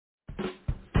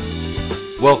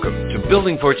Welcome to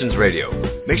Building Fortunes Radio.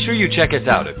 Make sure you check us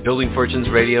out at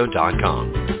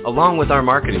buildingfortunesradio.com. Along with our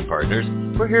marketing partners,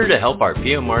 we're here to help our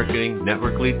PM Marketing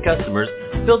Network Lead customers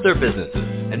build their businesses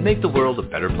and make the world a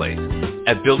better place.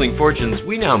 At Building Fortunes,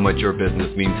 we know how much your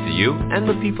business means to you and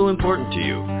the people important to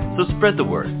you. So spread the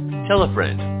word, tell a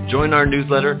friend, join our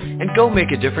newsletter, and go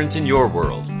make a difference in your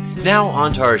world. Now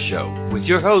on to our show with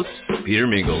your host, Peter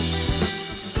Mingils.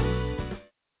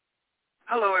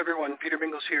 Hello, everyone. Peter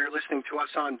Mingils here, listening to us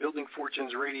on Building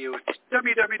Fortunes Radio. It's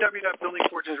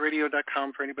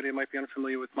www.buildingfortunesradio.com for anybody who might be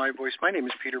unfamiliar with my voice. My name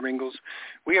is Peter Mingils.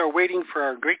 We are waiting for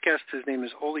our great guest. His name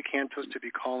is Ollie Cantos to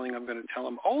be calling. I'm going to tell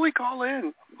him, Ollie, call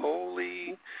in.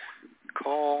 Ollie,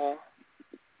 call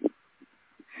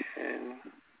in.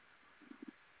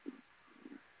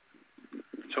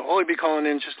 So Ollie be calling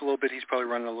in just a little bit. He's probably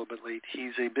running a little bit late.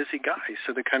 He's a busy guy,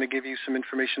 so to kind of give you some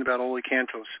information about Ollie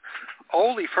Cantos.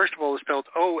 Ollie, first of all, is spelled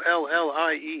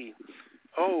O-L-L-I-E.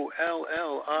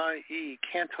 O-L-L-I-E,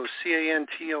 Cantos,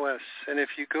 C-A-N-T-O-S. And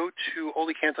if you go to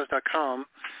olliecantos.com,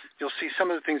 you'll see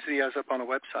some of the things that he has up on a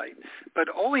website. But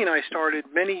Ollie and I started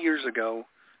many years ago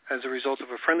as a result of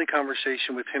a friendly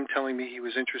conversation with him telling me he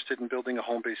was interested in building a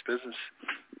home-based business.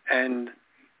 And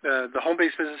the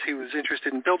home-based business he was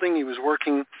interested in building, he was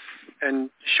working and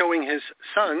showing his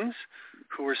sons,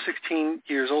 who were 16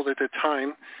 years old at the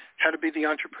time, how to be the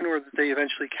entrepreneur that they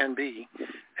eventually can be.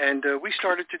 And we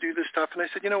started to do this stuff, and I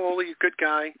said, you know, Ollie, a good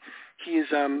guy. He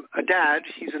is a dad.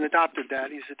 He's an adopted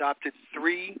dad. He's adopted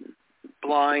 3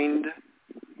 blind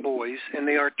boys, and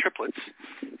they are triplets.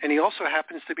 And he also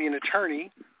happens to be an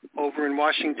attorney over in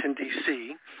Washington,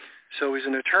 D.C. So he's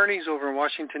an attorney. He's over in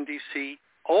Washington, D.C.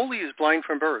 Ollie is blind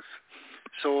from birth.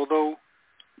 So although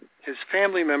his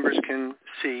family members can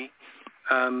see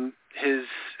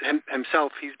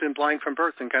himself, he's been blind from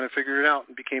birth and kind of figured it out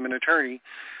and became an attorney,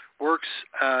 works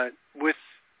with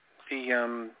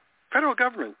the federal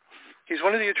government. He's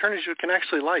one of the attorneys you can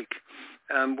actually like.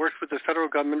 Worked with the federal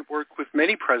government, worked with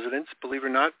many presidents, believe it or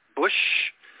not. Bush,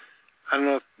 I don't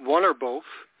know if one or both,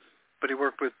 but he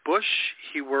worked with Bush.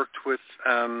 He worked with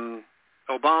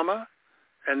Obama,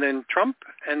 and then Trump,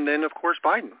 and then, of course,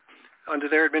 Biden under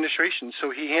their administration.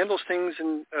 So he handles things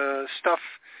and stuff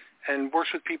and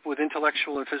works with people with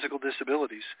intellectual and physical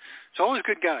disabilities. So always a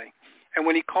good guy. And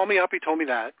when he called me up, he told me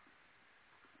that.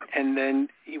 And then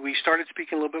we started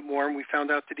speaking a little bit more, and we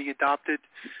found out that he adopted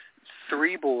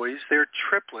 3 boys. They're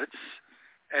triplets,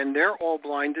 and they're all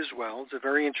blind as well. It's a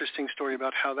very interesting story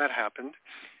about how that happened.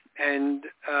 And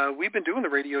we've been doing the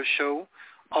radio show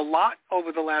a lot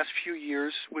over the last few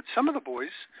years with some of the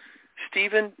boys.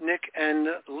 Stephen, Nick, and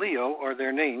Leo are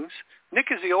their names.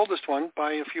 Nick is the oldest one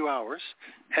by a few hours,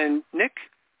 and Nick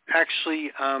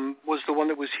actually was the one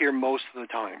that was here most of the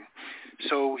time.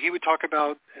 So he would talk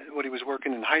about what he was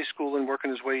working in high school and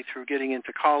working his way through getting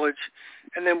into college.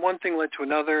 And then one thing led to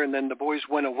another, and then the boys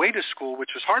went away to school, which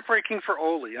was heartbreaking for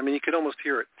Ollie. I mean, you could almost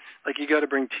hear it. Like you got to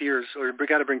bring tears or you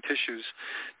got to bring tissues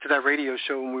to that radio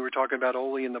show when we were talking about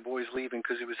Ollie and the boys leaving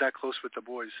because he was that close with the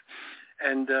boys.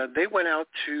 And they went out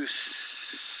to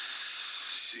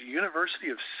University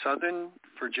of Southern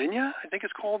Virginia, I think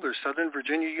it's called, or Southern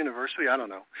Virginia University. I don't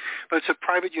know. But it's a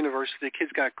private university. The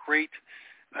kids got great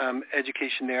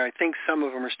education there. I think some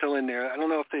of them are still in there. I don't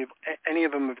know if any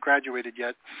of them have graduated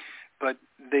yet, but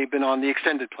they've been on the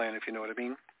extended plan, if you know what I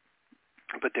mean.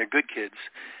 But they're good kids.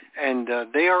 And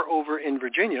they are over in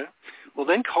Virginia. Well,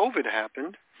 then COVID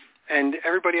happened, and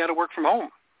everybody had to work from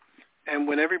home. And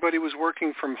when everybody was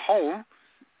working from home,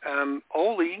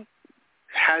 Ollie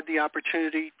had the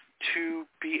opportunity to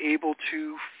be able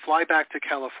to fly back to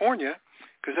California,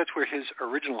 because that's where his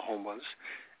original home was,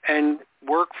 and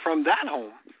work from that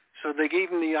home. So they gave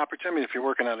him the opportunity. I mean, if you're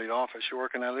working out of the office, you're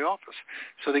working out of the office.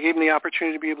 So they gave him the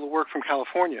opportunity to be able to work from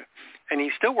California. And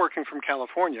he's still working from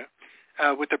California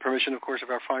with the permission, of course, of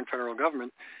our fine federal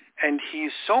government. And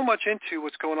he's so much into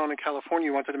what's going on in California,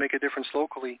 he wanted to make a difference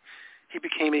locally. He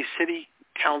became a city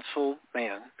council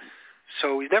man.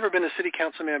 So he's never been a city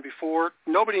council man before.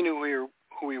 Nobody knew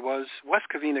who he was, West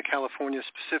Covina, California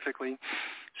specifically.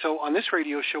 So on this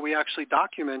radio show, we actually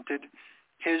documented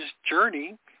his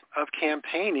journey of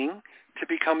campaigning to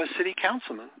become a city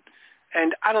councilman.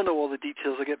 And I don't know all the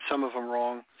details. I get some of them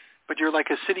wrong. But you're like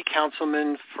a city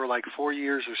councilman for like 4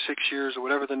 years or 6 years or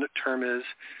whatever the term is.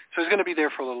 So he's going to be there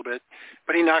for a little bit.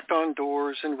 But he knocked on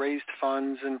doors and raised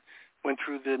funds and went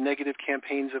through the negative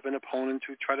campaigns of an opponent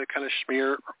to try to kind of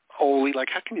smear Ollie. Like,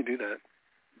 how can you do that?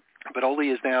 But Ollie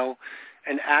is now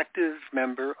an active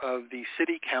member of the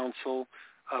City Council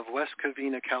of West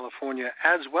Covina, California,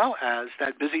 as well as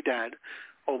that busy dad,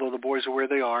 although the boys are where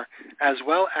they are, as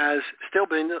well as still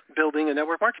building a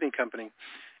network marketing company.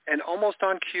 And almost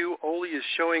on cue, Ollie is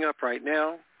showing up right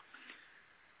now.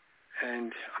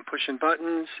 And I'm pushing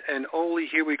buttons. And Ollie,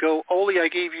 here we go. Ollie, I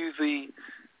gave you the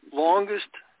longest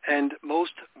and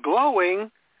most glowing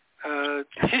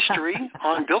history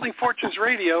on Building Fortunes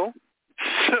Radio.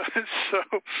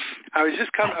 So I was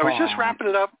just wrapping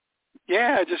it up.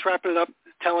 Yeah, just wrapping it up,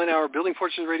 telling our Building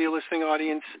Fortunes Radio listening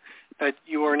audience that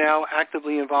you are now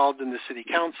actively involved in the city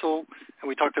council, and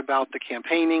we talked about the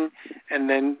campaigning, and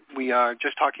then we are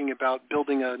just talking about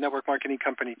building a network marketing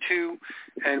company too,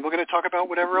 and we're going to talk about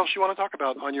whatever else you want to talk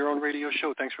about on your own radio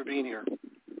show. Thanks for being here.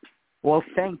 Well,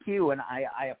 thank you, and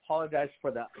I apologize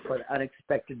for the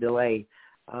unexpected delay,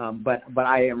 but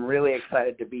I am really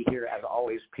excited to be here as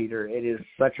always, Peter. It is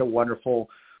such a wonderful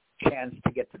chance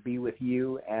to get to be with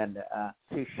you and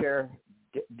to share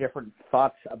different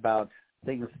thoughts about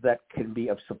things that can be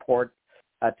of support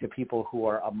to people who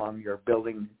are among your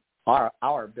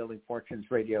our Building Fortunes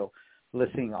Radio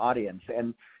listening audience.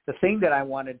 And the thing that I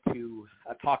wanted to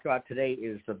talk about today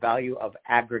is the value of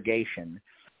aggregation,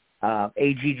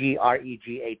 aggregation,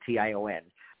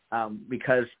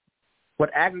 because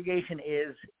what aggregation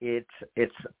is,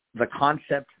 it's the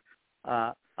concept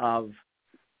of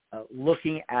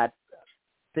looking at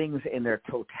things in their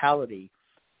totality,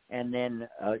 and then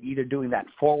either doing that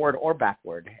forward or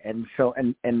backward. And so,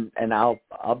 and I'll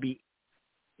be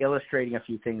illustrating a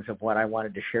few things of what I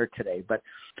wanted to share today. But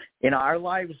in our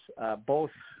lives, both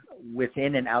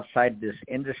within and outside this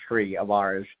industry of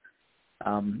ours,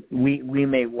 we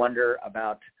may wonder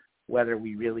about whether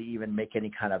we really even make any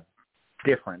kind of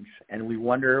difference. And we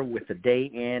wonder, with the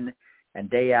day in and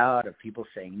day out of people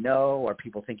saying no, or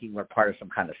people thinking we're part of some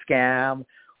kind of scam,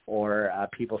 or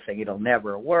people saying it'll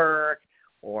never work,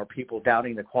 or people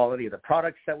doubting the quality of the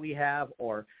products that we have,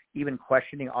 or even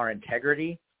questioning our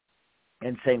integrity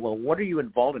and saying, well, what are you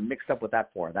involved and mixed up with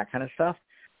that for? That kind of stuff.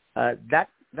 That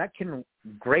can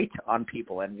grate on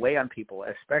people and weigh on people,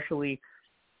 especially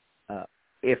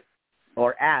if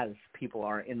or as people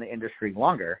are in the industry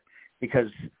longer, because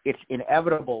it's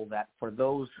inevitable that for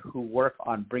those who work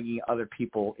on bringing other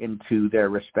people into their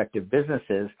respective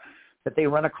businesses, that they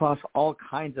run across all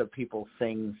kinds of people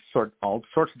saying all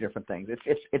sorts of different things.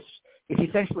 It's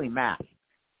essentially math,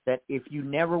 that if you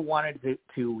never wanted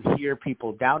to hear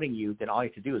people doubting you, then all you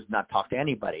have to do is not talk to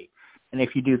anybody. And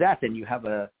if you do that, then you have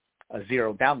a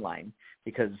zero downline,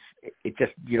 because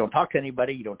you don't talk to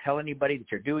anybody, you don't tell anybody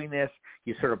that you're doing this.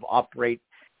 You sort of operate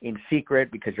in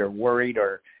secret because you're worried,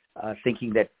 or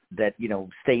thinking that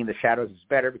staying in the shadows is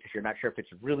better because you're not sure if it's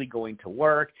really going to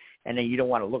work. And then you don't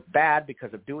want to look bad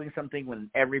because of doing something when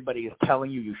everybody is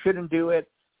telling you shouldn't do it.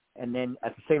 And then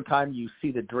at the same time, you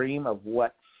see the dream of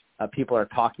what people are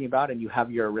talking about, and you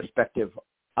have your respective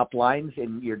uplines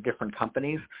in your different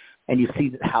companies, and you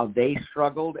see how they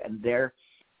struggled and they're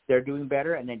doing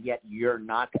better, and then yet you're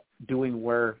not doing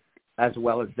as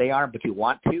well as they are, but you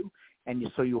want to. And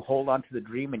so you hold on to the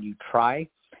dream and you try,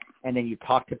 and then you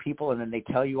talk to people, and then they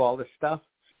tell you all this stuff.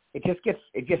 It just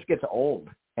gets old,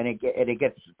 and it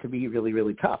gets to be really,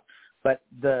 really tough. But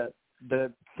the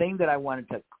thing that I wanted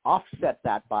to offset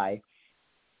that by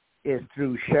is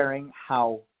through sharing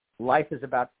how life is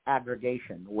about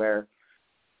aggregation, where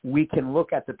we can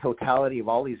look at the totality of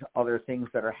all these other things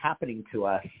that are happening to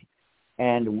us,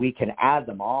 and we can add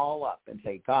them all up and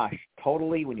say, gosh,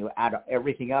 totally, when you add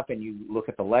everything up and you look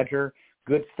at the ledger,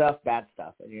 good stuff, bad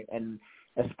stuff. And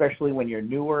especially when you're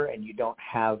newer and you don't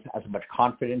have as much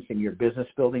confidence in your business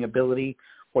building ability,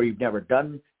 or you've never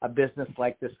done a business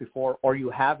like this before, or you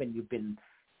have and you've been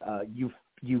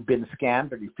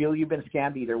scammed, or you feel you've been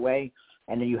scammed, either way,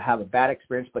 and then you have a bad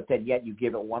experience, but then yet you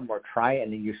give it one more try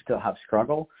and then you still have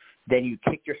struggle, then you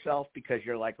kick yourself because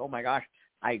you're like, oh my gosh,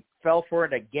 I fell for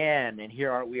it again, and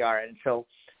here we are. And so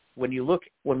when we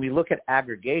look at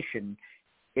aggregation,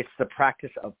 it's the practice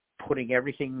of putting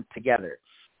everything together.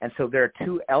 And so there are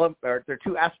two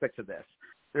aspects of this.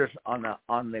 There's on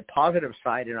the positive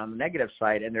side and on the negative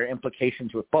side, and there are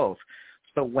implications with both.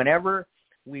 So whenever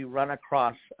we run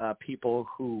across people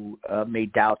who may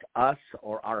doubt us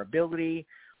or our ability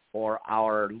or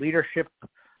our leadership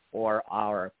or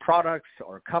our products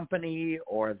or company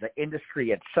or the industry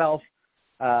itself,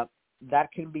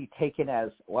 that can be taken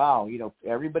as, wow,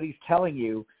 everybody's telling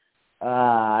you,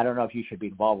 I don't know if you should be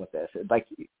involved with this. Like,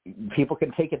 people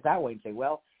can take it that way and say,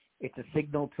 well, it's a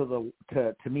signal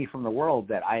to me from the world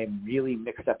that I am really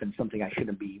mixed up in something I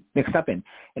shouldn't be mixed up in.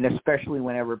 And especially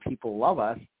whenever people love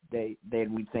us,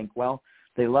 then we think, well,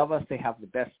 they love us, they have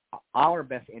our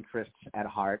best interests at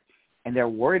heart, and they're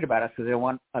worried about us because they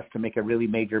want us to make a really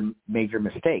major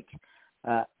mistake.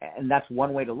 And that's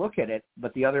one way to look at it.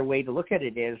 But the other way to look at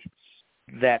it is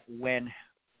that when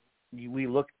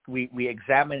we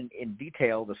examine in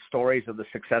detail the stories of the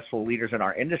successful leaders in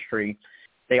our industry,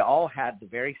 they all had the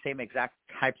very same exact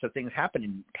types of things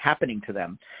happening to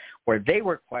them, where they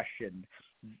were questioned.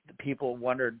 People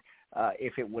wondered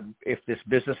if this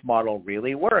business model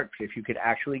really works, if you could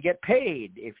actually get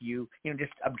paid, if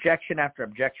just objection after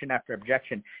objection after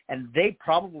objection, and they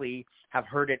probably have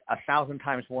heard it 1,000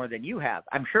 times more than you have.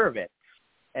 I'm sure of it.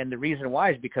 And the reason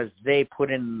why is because they put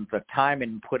in the time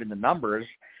and put in the numbers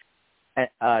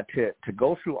to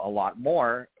go through a lot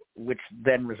more, which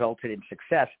then resulted in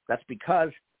success. That's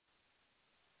because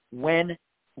when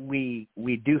we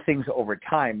do things over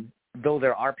time, though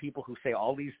there are people who say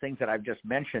all these things that I've just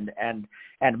mentioned and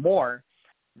more,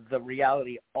 the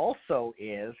reality also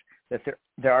is that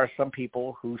there are some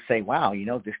people who say, wow,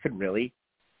 this could really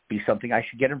be something I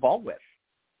should get involved with.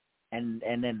 And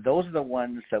then those are the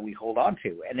ones that we hold on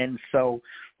to. And then so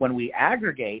when we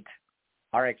aggregate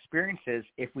our experiences,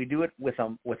 if we do it with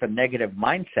a negative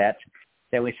mindset,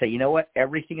 then we say, you know what,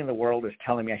 everything in the world is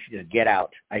telling me I should just get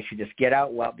out. I should just get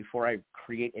out before I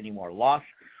create any more loss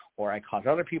or I cause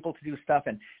other people to do stuff.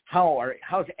 And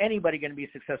how's anybody going to be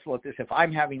successful at this if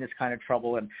I'm having this kind of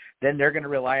trouble? And then they're going to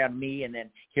rely on me, and then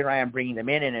here I am bringing them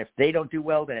in, and if they don't do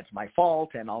well, then it's my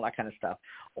fault and all that kind of stuff.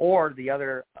 Or the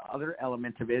other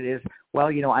element of it is, well,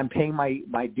 I'm paying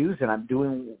my dues and I'm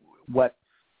doing what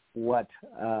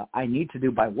I need to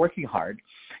do by working hard,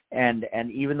 and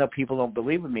even though people don't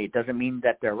believe in me, it doesn't mean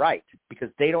that they're right, because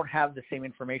they don't have the same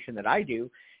information that I do.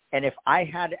 And if I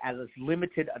had as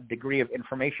limited a degree of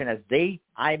information as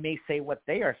I may say what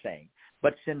they are saying.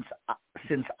 But since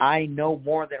I know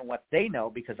more than what they know,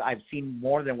 because I've seen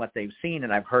more than what they've seen,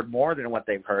 and I've heard more than what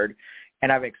they've heard,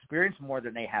 and I've experienced more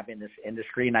than they have in this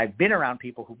industry, and I've been around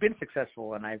people who've been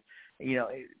successful, and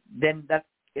then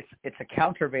it's a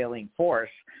countervailing force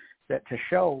that to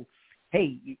show,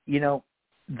 hey,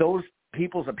 those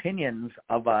people's opinions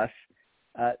of us,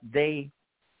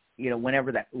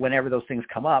 whenever those things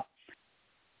come up,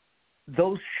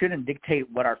 those shouldn't dictate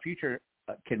what our future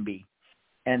can be.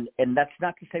 And that's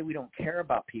not to say we don't care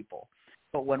about people,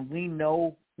 but when we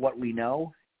know what we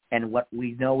know and what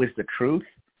we know is the truth,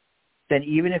 then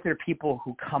even if there are people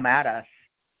who come at us,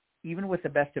 even with the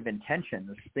best of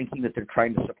intentions, thinking that they're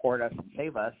trying to support us and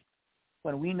save us,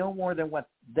 when we know more than what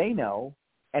they know,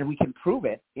 and we can prove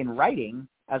it in writing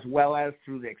as well as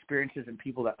through the experiences and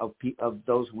people of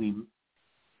those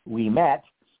we met,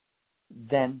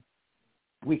 then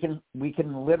we can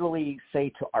literally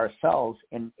say to ourselves,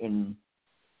 in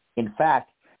fact,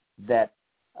 that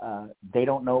they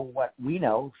don't know what we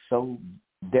know, so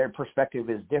their perspective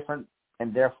is different,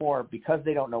 and therefore, because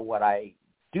they don't know what I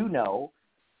do know,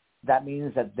 that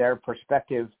means that their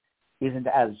perspective isn't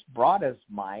as broad as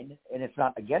mine, and it's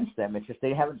not against them. It's just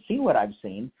they haven't seen what I've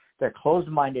seen. They're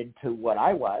closed-minded to what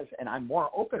I was, and I'm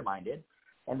more open-minded.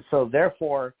 And so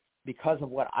therefore, because of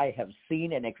what I have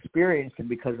seen and experienced, and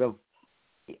because of,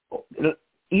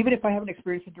 even if I haven't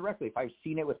experienced it directly, if I've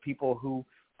seen it with people who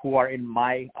are in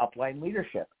my upline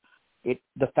leadership,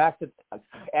 the fact that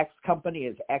X company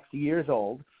is X years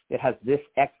old, it has this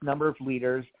X number of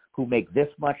leaders who make this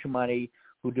much money,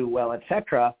 who do well,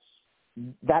 etc.,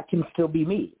 that can still be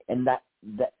me, and that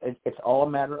it's all a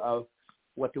matter of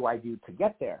what do I do to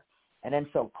get there. And then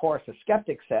so, of course, a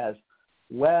skeptic says,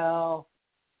 well,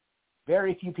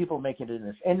 very few people make it in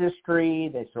this industry.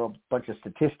 They throw a bunch of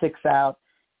statistics out,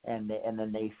 and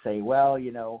then they say, well,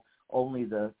 only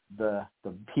the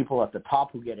people at the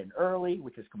top who get in early,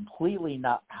 which is completely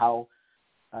not how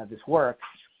this works.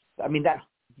 I mean, that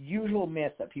usual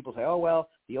myth that people say, oh, well,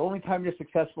 the only time you're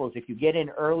successful is if you get in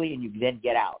early and you then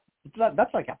get out.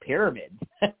 That's like a pyramid,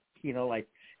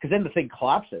 because then the thing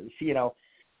collapses,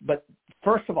 But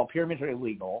first of all, pyramids are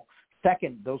illegal.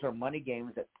 Second, those are money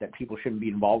games that people shouldn't be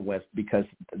involved with, because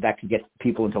that can get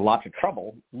people into lots of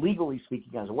trouble, legally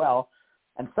speaking as well.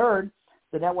 And third,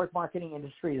 the network marketing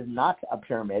industry is not a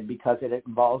pyramid, because it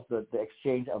involves the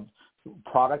exchange of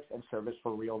products and service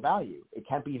for real value. It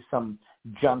can't be some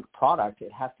junk product.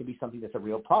 It has to be something that's a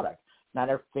real product, not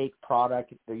a fake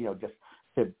product, just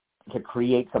to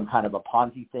create some kind of a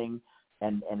Ponzi thing,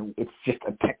 and it's just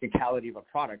a technicality of a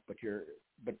product, but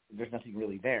there's nothing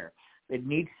really there. It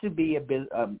needs to be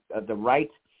the right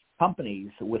companies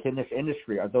within this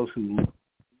industry are those who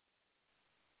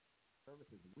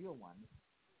services real ones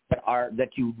that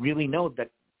you really know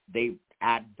that they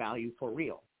add value for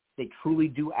real. They truly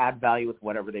do add value with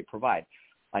whatever they provide.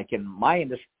 Like in my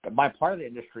industry, my part of the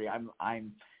industry, I'm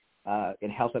in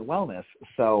health and wellness.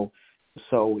 So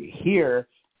here,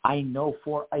 I know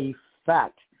for a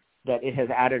fact that it has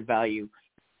added value,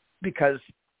 because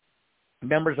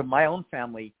members of my own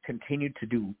family continued to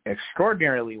do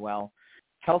extraordinarily well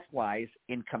health-wise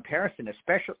in comparison,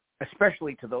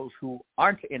 especially to those who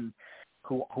aren't in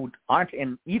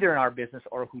either in our business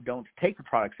or who don't take the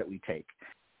products that we take.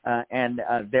 And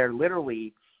they're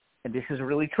literally, and this is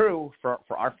really true for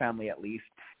our family at least,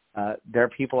 there are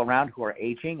people around who are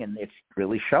aging, and it's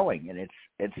really showing, and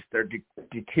they're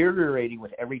deteriorating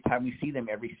with every time we see them,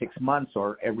 every 6 months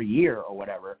or every year or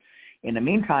whatever. In the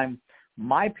meantime,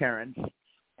 my parents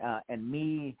and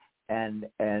me and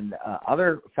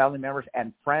other family members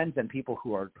and friends and people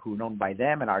who are known by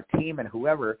them and our team and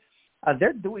whoever,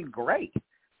 they're doing great.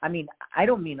 I mean, I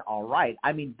don't mean all right.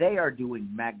 I mean, they are doing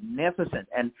magnificent.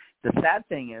 And the sad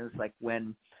thing is, like,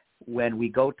 when we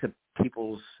go to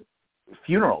people's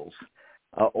funerals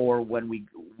or when we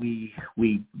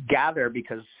gather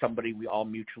because somebody we all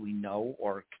mutually know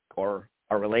or are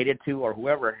related to or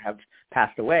whoever have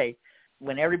passed away,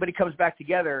 when everybody comes back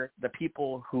together, the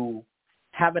people who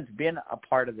haven't been a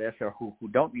part of this or who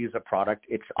don't use a product,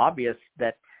 it's obvious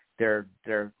that they're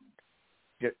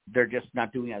just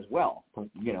not doing as well.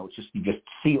 You know, it's just, you just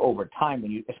see over time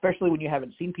especially when you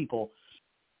haven't seen people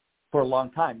for a long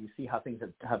time, you see how things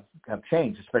have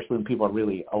changed, especially when people are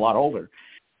really a lot older.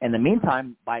 In the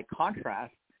meantime, by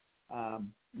contrast,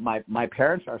 my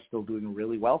parents are still doing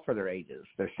really well for their ages.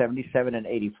 They're 77 and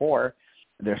 84.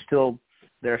 They're still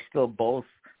both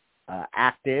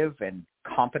active and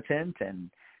competent, and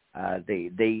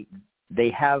they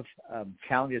have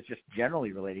challenges just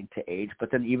generally relating to age,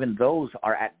 but then even those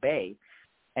are at bay,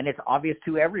 and it's obvious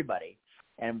to everybody.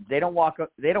 And they don't walk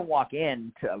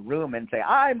into a room and say,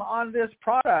 "I'm on this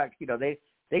product." You know, they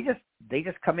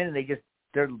just come in and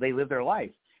they live their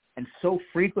life. And so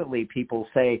frequently people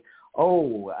say,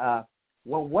 "Oh,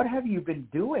 well, what have you been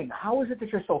doing? How is it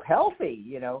that you're so healthy?"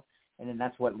 You know, and then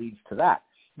that's what leads to that.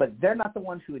 But they're not the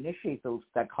ones who initiate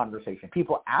that conversation.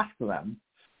 People ask them,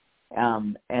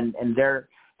 and there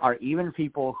are even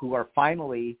people who are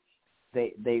finally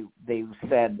they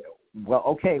said, "Well,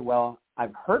 okay, well,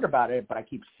 I've heard about it, but I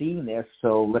keep seeing this,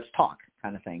 so let's talk,"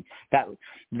 kind of thing.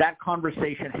 That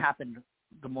conversation happened.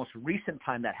 The most recent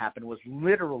time that happened was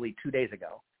literally 2 days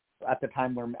ago, at the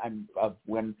time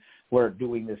when we're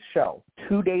doing this show.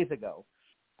 2 days ago,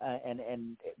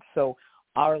 and so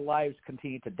our lives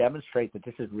continue to demonstrate that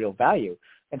this is real value.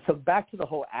 And so back to the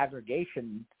whole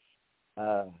aggregation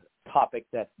topic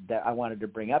that I wanted to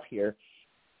bring up here.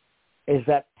 Is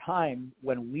that time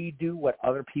when we do what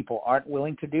other people aren't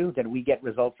willing to do, then we get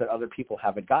results that other people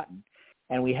haven't gotten.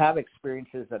 And we have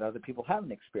experiences that other people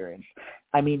haven't experienced.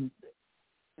 I mean,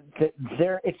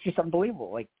 it's just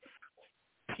unbelievable. Like,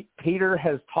 Peter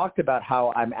has talked about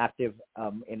how I'm active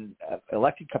in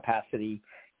elected capacity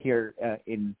here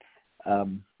in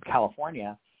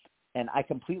California, and I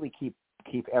completely keep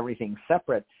everything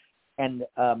separate. And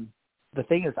the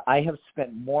thing is, I have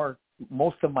spent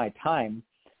most of my time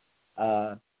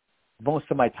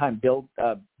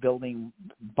building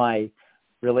my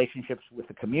relationships with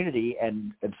the community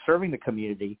and serving the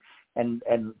community. And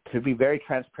to be very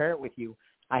transparent with you,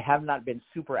 I have not been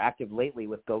super active lately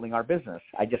with building our business.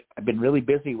 I've been really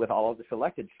busy with all of this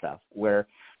elected stuff, where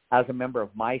as a member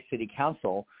of my city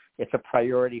council, it's a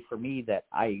priority for me that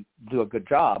I do a good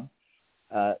job,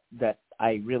 that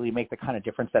I really make the kind of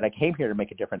difference that I came here to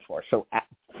make a difference for. So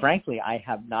frankly, I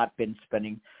have not been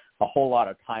spending a whole lot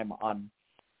of time on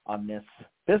this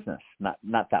business,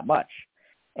 not that much.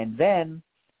 And then,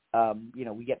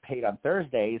 we get paid on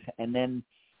Thursdays, and then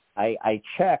I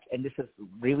check, and this is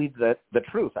really the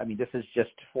truth. I mean, this is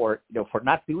just for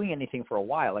not doing anything for a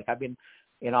while. Like, I've been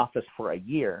in office for a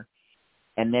year,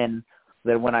 and then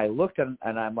when I looked and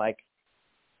I'm like,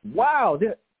 wow,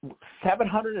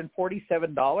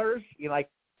 $747,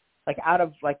 like out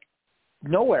of like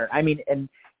nowhere. I mean, and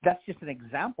that's just an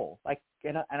example. Like,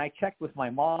 and I checked with my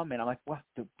mom, and I'm like, "What?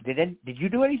 Did you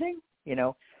do anything?" You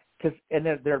know, because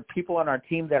there are people on our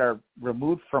team that are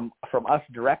removed from us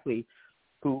directly,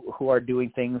 who are doing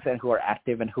things and who are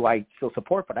active and who I still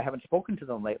support, but I haven't spoken to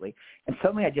them lately. And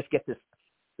suddenly I just get this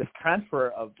transfer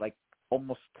of like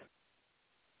almost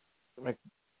like,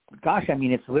 gosh, I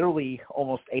mean, it's literally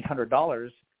almost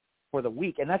 $800 for the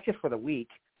week, and that's just for the week.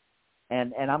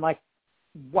 And I'm like,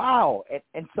 wow.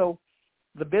 And so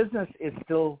the business is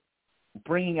still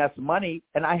bringing us money,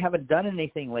 and I haven't done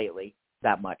anything lately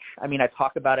that much. I mean, I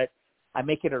talk about it. I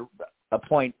make it a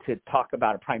point to talk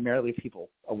about it primarily to people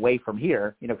away from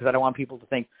here, because I don't want people to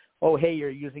think, oh, hey, you're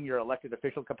using your elected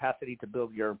official capacity to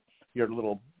build your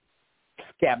little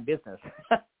scam business.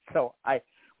 So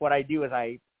what I do is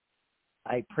I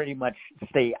pretty much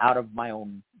stay out of my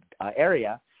own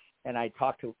area, and I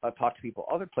talk to people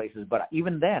other places. But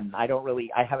even then, I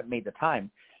haven't made the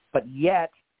time. But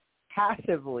yet,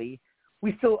 passively,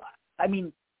 we still, I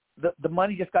mean, the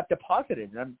money just got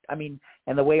deposited. And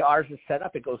the way ours is set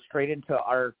up, it goes straight into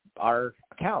our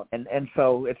account. And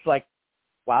so it's like,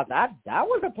 wow, that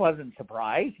was a pleasant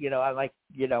surprise.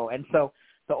 And so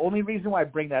the only reason why I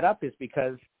bring that up is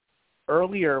because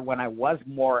earlier when I was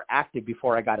more active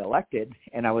before I got elected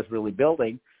and I was really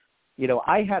building,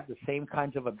 I had the same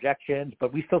kinds of objections,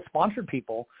 but we still sponsored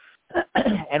people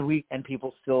and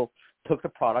people still took the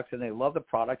products and they loved the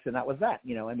products, and that was that.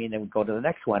 They would go to the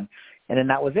next one, and then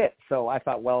that was it. So I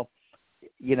thought, well,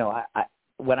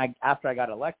 after I got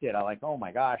elected, I'm like, oh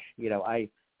my gosh, I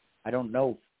don't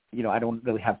know, I don't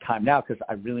really have time now because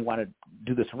I really want to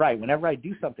do this right. Whenever I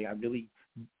do something, I really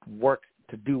work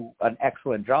to do an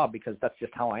excellent job because that's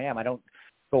just how I am. I don't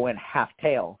go in half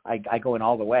tail. I go in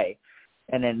all the way.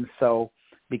 And then so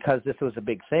because this was a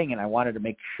big thing and I wanted to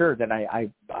make sure that I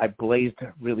blazed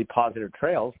really positive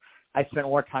trails, I spent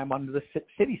more time on the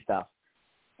city stuff.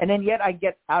 And then yet I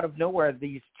get out of nowhere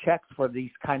these checks for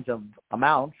these kinds of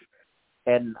amounts,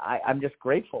 and I'm just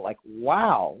grateful. Like,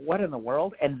 wow, what in the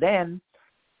world? And then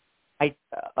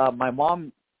my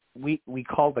mom, we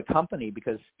called the company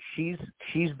because she's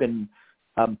been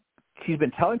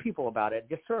telling people about it,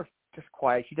 just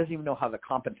quiet. She doesn't even know how the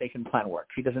compensation plan works.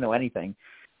 She doesn't know anything.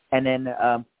 And then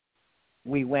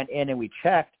we went in and we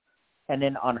checked. And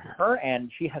then on her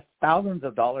end, she has thousands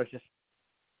of dollars.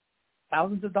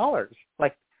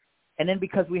 Like, and then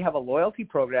because we have a loyalty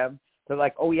program, they're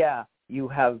like, oh yeah, you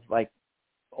have like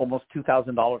almost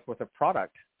 $2,000 worth of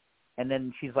product. And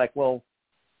then she's like, well,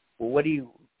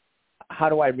 how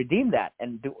do I redeem that?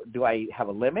 And do I have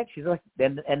a limit? She's like,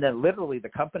 and then literally the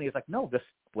company is like, no, just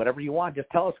whatever you want, just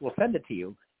tell us, we'll send it to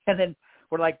you. And then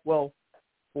we're like, well,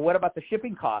 what about the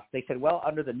shipping cost? They said, well,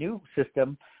 under the new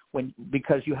system,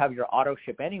 because you have your auto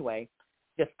ship anyway,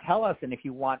 just tell us, and if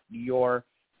you want your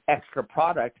extra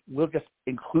product, we'll just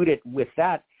include it with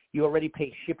that. You already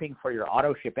pay shipping for your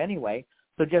auto ship anyway,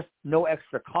 so just no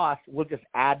extra cost. We'll just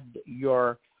add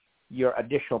your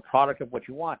additional product of what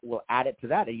you want. We'll add it to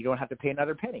that, and you don't have to pay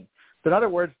another penny. So in other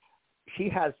words, she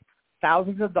has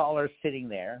thousands of dollars sitting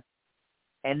there,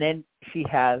 and then she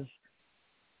has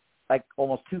like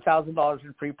almost $2,000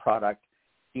 in free product.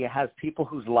 She has people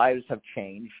whose lives have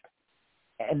changed,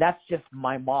 and that's just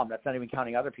my mom. That's not even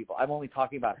counting other people. I'm only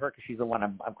talking about her because she's the one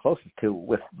I'm closest to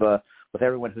with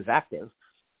everyone who's active.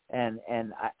 And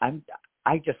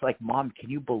I just like, Mom, can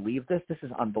you believe this? This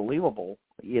is unbelievable,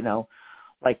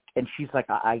 Like, and she's like,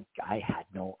 I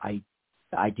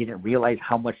didn't realize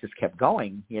how much this kept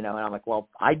going, And I'm like, well,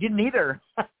 I didn't either,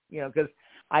 because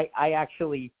I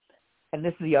actually, and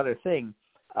this is the other thing.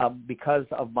 Because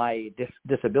of my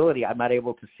disability, I'm not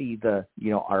able to see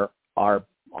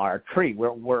our tree.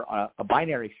 We're a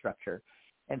binary structure,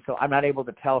 and so I'm not able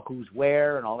to tell who's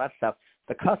where and all that stuff.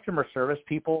 The customer service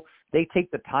people, they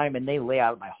take the time and they lay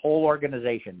out my whole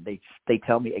organization. They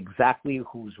tell me exactly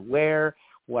who's where,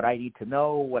 what I need to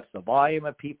know, what's the volume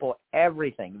of people,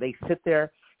 everything. They sit there,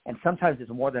 and sometimes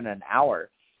it's more than an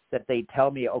hour that they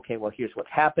tell me, okay, well, here's what's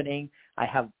happening.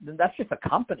 That's just a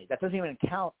company. That doesn't even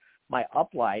count my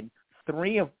upline,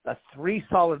 three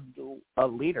solid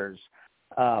leaders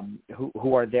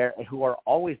who are there, who are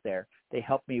always there. They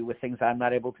help me with things I'm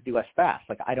not able to do as fast.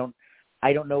 Like I don't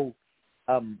know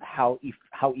how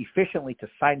efficiently to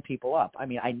sign people up. I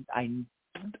mean,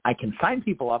 I can sign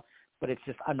people up, but it's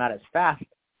just I'm not as fast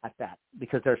at that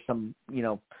because there's some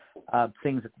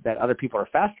things that other people are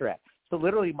faster at. So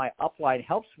literally, my upline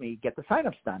helps me get the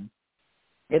signups done,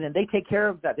 and then they take care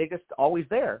of that. They're just always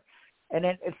there. And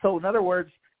then, so in other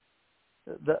words,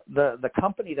 the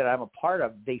company that I'm a part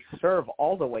of, they serve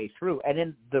all the way through, and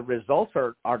then the results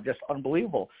are just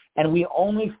unbelievable. And we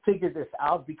only figured this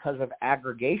out because of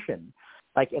aggregation,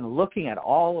 like in looking at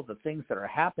all of the things that are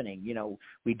happening.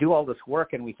 We do all this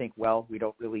work and we think, well, we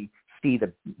don't really see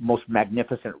the most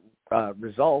magnificent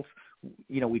results.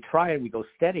 We try and we go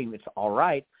steady, and it's all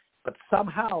right, but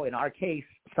somehow, in our case,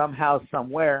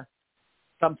 somewhere,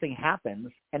 something happens,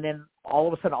 and then all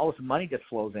of a sudden, all this money just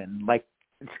flows in. Like,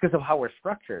 it's because of how we're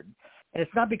structured, and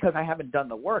it's not because I haven't done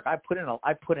the work. I put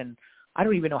in. I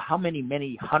don't even know how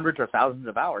many hundreds or thousands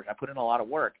of hours. I put in a lot of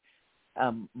work,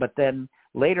 but then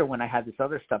later, when I had this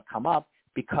other stuff come up,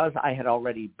 because I had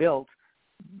already built,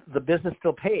 the business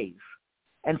still pays,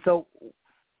 and so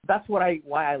that's why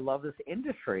I love this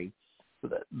industry.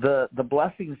 The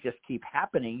blessings just keep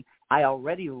happening. I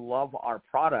already love our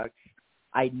products.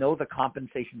 I know the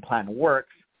compensation plan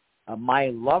works. My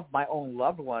own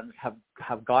loved ones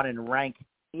have gone in rank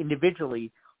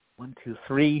individually, 1, 2,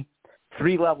 3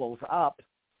 levels up,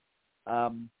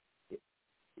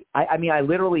 I mean, I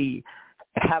literally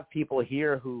have people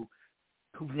here who've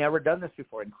never done this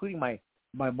before, including my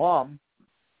mom,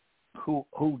 who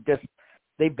just,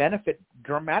 they benefit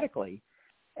dramatically.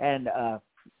 And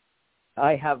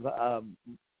I have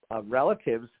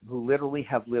relatives who literally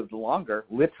have lived longer,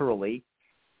 literally.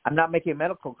 I'm not making a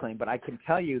medical claim, but I can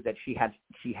tell you that she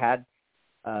had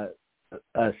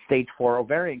stage 4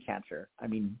 ovarian cancer. I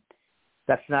mean,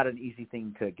 that's not an easy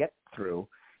thing to get through.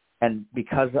 And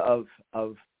because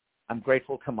of I'm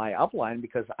grateful to my upline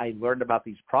because I learned about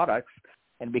these products,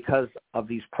 and because of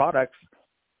these products,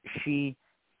 she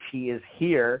is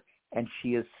here and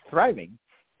she is thriving,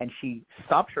 and she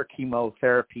stopped her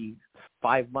chemotherapy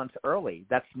 5 months early.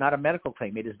 That's not a medical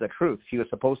claim. It is the truth. She was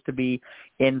supposed to be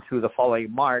in through the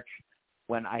following March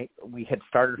when we had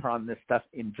started her on this stuff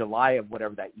in July of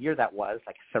whatever that year that was,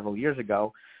 like several years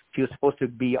ago. She was supposed to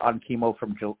be on chemo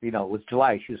from, it was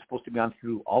July. She was supposed to be on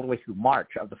all the way through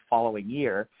March of the following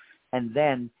year. And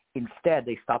then instead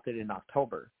they stopped it in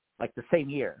October, like the same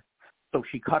year. So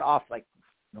she cut off like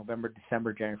November,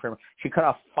 December, January, February. She cut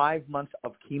off 5 months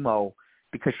of chemo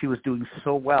because she was doing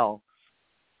so well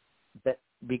that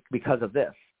because of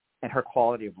this. And her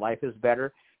quality of life is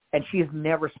better. And she has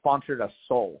never sponsored a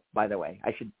soul, by the way.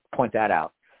 I should point that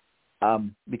out,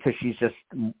 because she's just,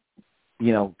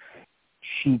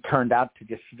 she turned out to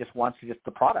she just wants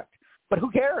the product. But who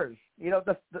cares?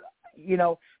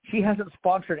 She hasn't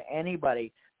sponsored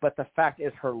anybody, but the fact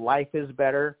is her life is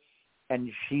better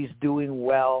and she's doing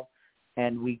well,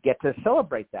 and we get to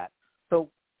celebrate that. So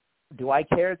do I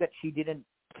care that she didn't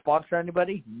sponsor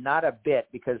anybody? Not a bit,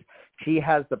 because she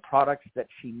has the products that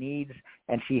she needs,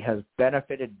 and she has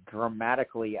benefited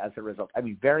dramatically as a result. I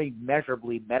mean, very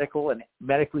measurably,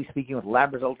 medically speaking, with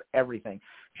lab results, everything.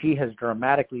 She has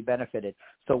dramatically benefited.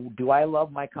 So do I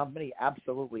love my company?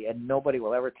 Absolutely, and nobody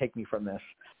will ever take me from this.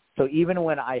 So even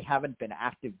when I haven't been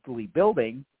actively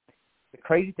building, the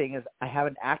crazy thing is I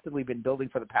haven't actively been building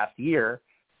for the past year,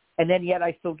 and then yet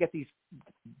I still get these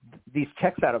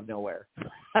checks out of nowhere.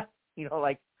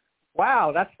 Like,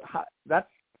 wow, that's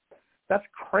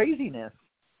craziness.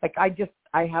 Like, I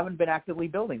haven't been actively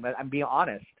building, but I'm being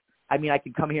honest. I mean, I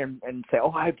can come here and say,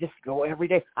 oh, I just go every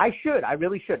day. I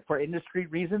really should. For industry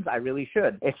reasons, I really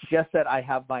should. It's just that I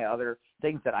have my other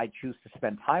things that I choose to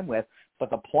spend time with. But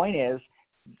the point is,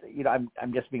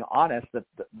 I'm just being honest, that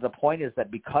the point is that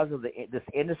because of this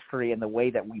industry and the way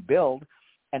that we build,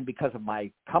 and because of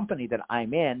my company that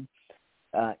I'm in,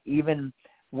 even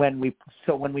when we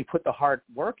put the hard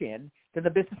work in, then the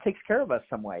business takes care of us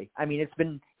some way. I mean, it's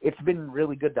been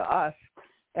really good to us,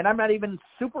 and I'm not even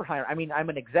super high. I mean, I'm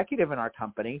an executive in our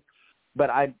company, but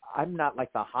I'm not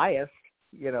like the highest,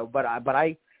 But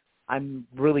I'm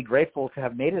really grateful to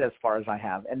have made it as far as I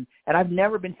have, and I've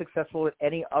never been successful at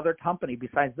any other company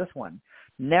besides this one.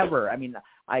 Never. I mean,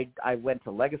 I went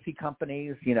to legacy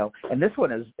companies, and this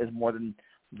one is more than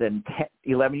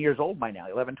 11 years old by now,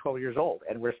 11, 12 years old.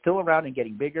 And we're still around and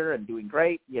getting bigger and doing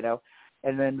great,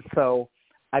 And then so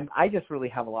I just really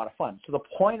have a lot of fun. So the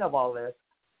point of all this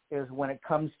is when it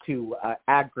comes to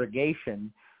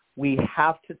aggregation, we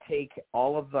have to take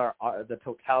all of the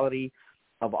totality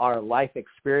of our life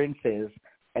experiences,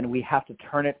 and we have to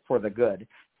turn it for the good.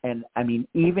 And, I mean,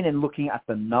 even in looking at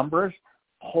the numbers,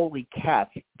 holy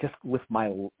cats, just with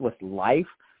life,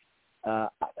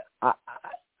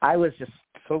 I was just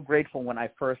so grateful when I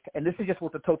first, and this is just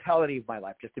with the totality of my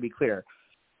life, just to be clear.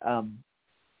 I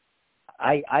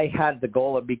had the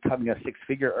goal of becoming a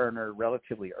six-figure earner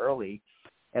relatively early,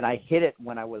 and I hit it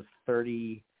when I was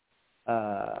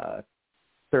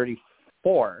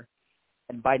 34.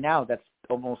 And by now, that's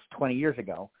almost 20 years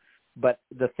ago. But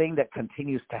the thing that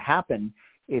continues to happen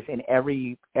is in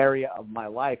every area of my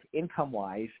life,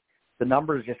 income-wise, the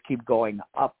numbers just keep going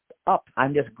up.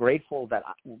 I'm just grateful that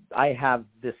I have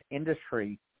this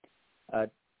industry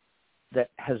that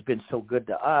has been so good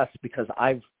to us because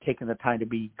I've taken the time to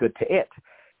be good to it.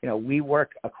 We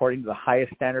work according to the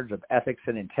highest standards of ethics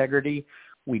and integrity.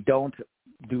 We don't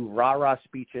do rah-rah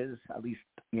speeches, at least,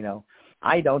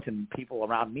 I don't, and people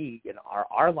around me in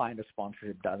our line of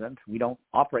sponsorship doesn't. We don't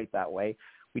operate that way.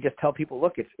 We just tell people,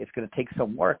 look, it's going to take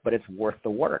some work, but it's worth the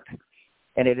work.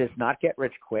 And it is not get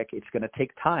rich quick. It's going to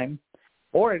take time,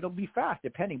 or it'll be fast,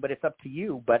 depending, but it's up to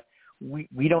you. But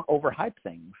we don't overhype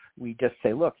things. We just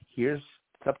say, look, it's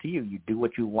up to you. You do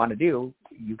what you want to do.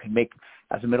 You can make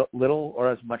as little or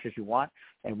as much as you want.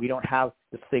 And we don't have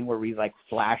this thing where we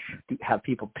have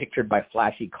people pictured by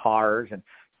flashy cars and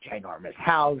ginormous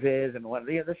houses and what.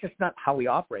 That's just not how we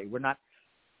operate. We're not.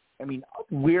 I mean,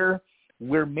 we're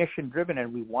we're mission driven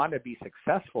and we want to be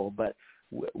successful, but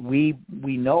we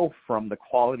know from the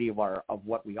quality of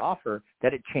what we offer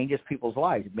that it changes people's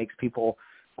lives. It makes people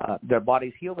their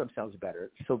bodies heal themselves better.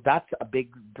 So that's a big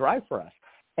drive for us.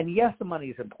 And yes, the money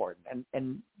is important,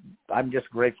 and I'm just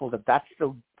grateful that that's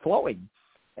still flowing.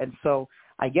 And so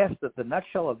I guess that the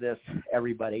nutshell of this,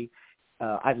 everybody,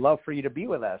 I'd love for you to be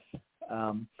with us.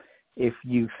 If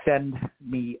you send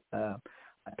me a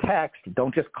text,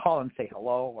 don't just call and say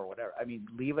hello or whatever. I mean,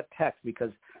 leave a text,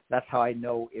 because that's how I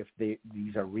know if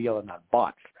these are real and not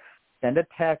bots. Send a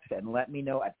text and let me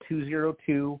know at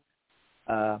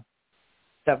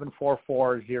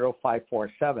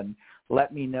 202-744-0547.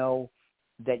 Let me know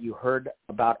that you heard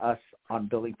about us on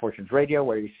Building Fortunes Radio,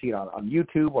 where you see it on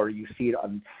YouTube or you see it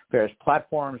on various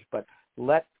platforms. But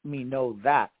let me know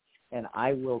that, and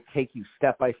I will take you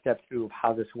step by step through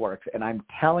how this works. And I'm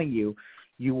telling you,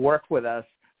 you work with us,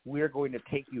 we're going to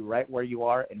take you right where you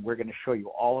are, and we're going to show you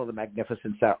all of the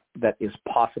magnificence that is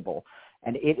possible.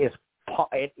 And it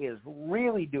is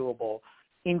really doable,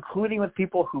 including with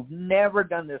people who've never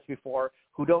done this before,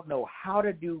 who don't know how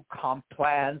to do comp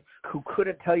plans, who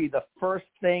couldn't tell you the first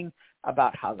thing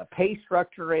about how the pay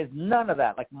structure is, none of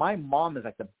that. Like, my mom is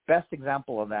like the best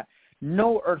example of that.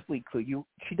 No earthly clue.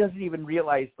 She doesn't even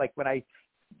realize, like, when I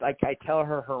tell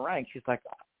her rank, she's like,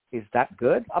 is that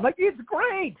good? I'm like, it's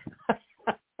great.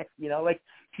 Like,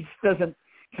 she doesn't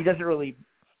really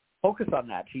focus on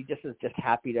that. She just is just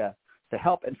happy to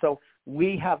help. And so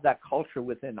we have that culture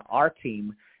within our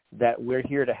team that we're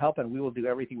here to help, and we will do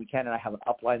everything we can. And I have an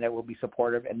upline that will be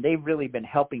supportive, and they've really been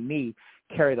helping me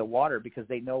carry the water, because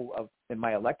they know in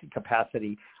my elected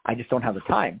capacity, I just don't have the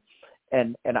time.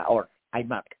 I'm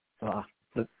not,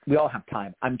 we all have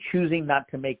time. I'm choosing not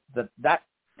to make that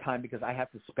time, because I have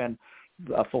to spend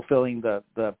fulfilling the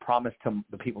promise to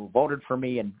the people who voted for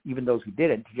me, and even those who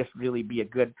didn't, to just really be a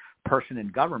good person in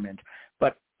government.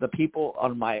 But the people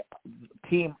on my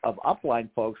team of upline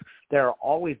folks, they're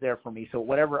always there for me. So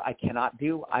whatever I cannot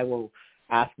do, I will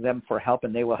ask them for help,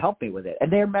 and they will help me with it.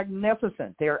 And they're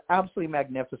magnificent. They're absolutely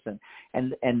magnificent.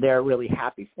 And they're really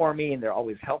happy for me, and they're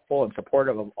always helpful and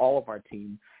supportive of all of our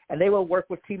team. And they will work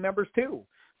with team members too.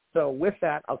 So with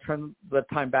that, I'll turn the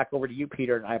time back over to you,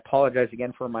 Peter. And I apologize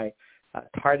again for my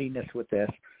tardiness with this,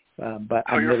 but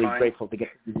I'm really grateful to get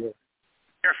to you.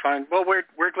 You're fine. Well,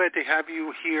 we're glad to have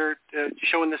you here,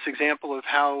 showing this example of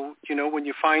how, when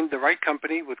you find the right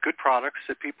company with good products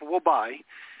that people will buy,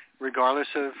 regardless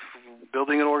of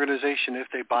building an organization, if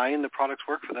they buy and the products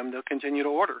work for them, they'll continue to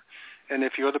order. And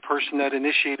if you're the person that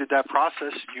initiated that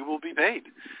process, you will be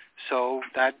paid. So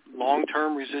that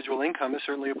long-term residual income is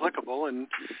certainly applicable. And,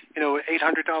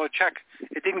 $800 check,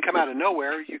 it didn't come out of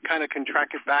nowhere. You kind of can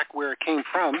track it back where it came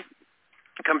from.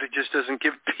 The company just doesn't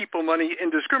give people money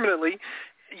indiscriminately.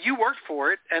 You worked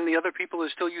for it, and the other people are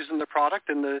still using the product,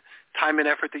 and the time and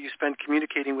effort that you spend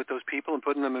communicating with those people and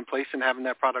putting them in place and having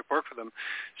that product work for them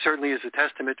certainly is a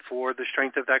testament for the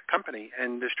strength of that company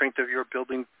and the strength of your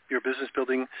business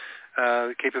building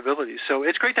capabilities. So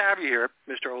it's great to have you here,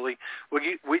 Mr. Ollie.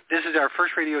 This is our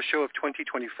first radio show of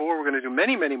 2024. We're going to do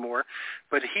many, many more,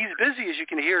 but he's busy, as you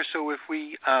can hear. So if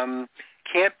we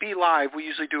can't be live, we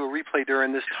usually do a replay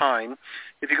during this time.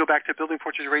 If you go back to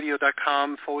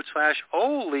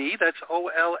buildingfortunesradio.com/Ollie, that's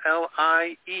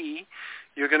OLLIE,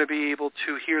 you're going to be able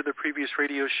to hear the previous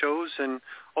radio shows. And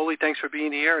Ollie, thanks for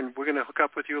being here, and we're going to hook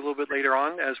up with you a little bit later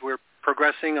on as we're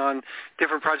progressing on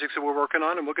different projects that we're working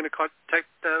on, and we're going to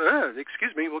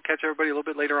we'll catch everybody a little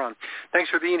bit later on. Thanks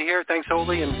for being here. Thanks,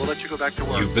 Ollie, and we'll let you go back to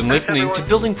work. You've been listening to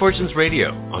Building Fortunes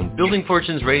Radio on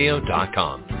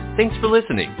buildingfortunesradio.com. Thanks for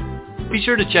listening. Be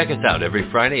sure to check us out every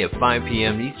Friday at 5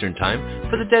 p.m. Eastern Time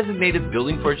for the designated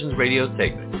Building Fortunes Radio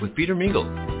segment with Peter Mingils.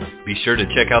 Be sure to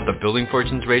check out the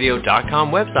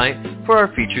buildingfortunesradio.com website for our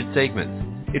featured segments.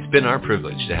 It's been our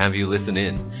privilege to have you listen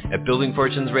in. At Building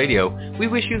Fortunes Radio, we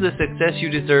wish you the success you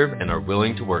deserve and are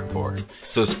willing to work for.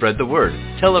 So spread the word,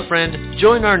 tell a friend,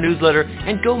 join our newsletter,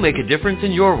 and go make a difference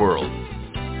in your world.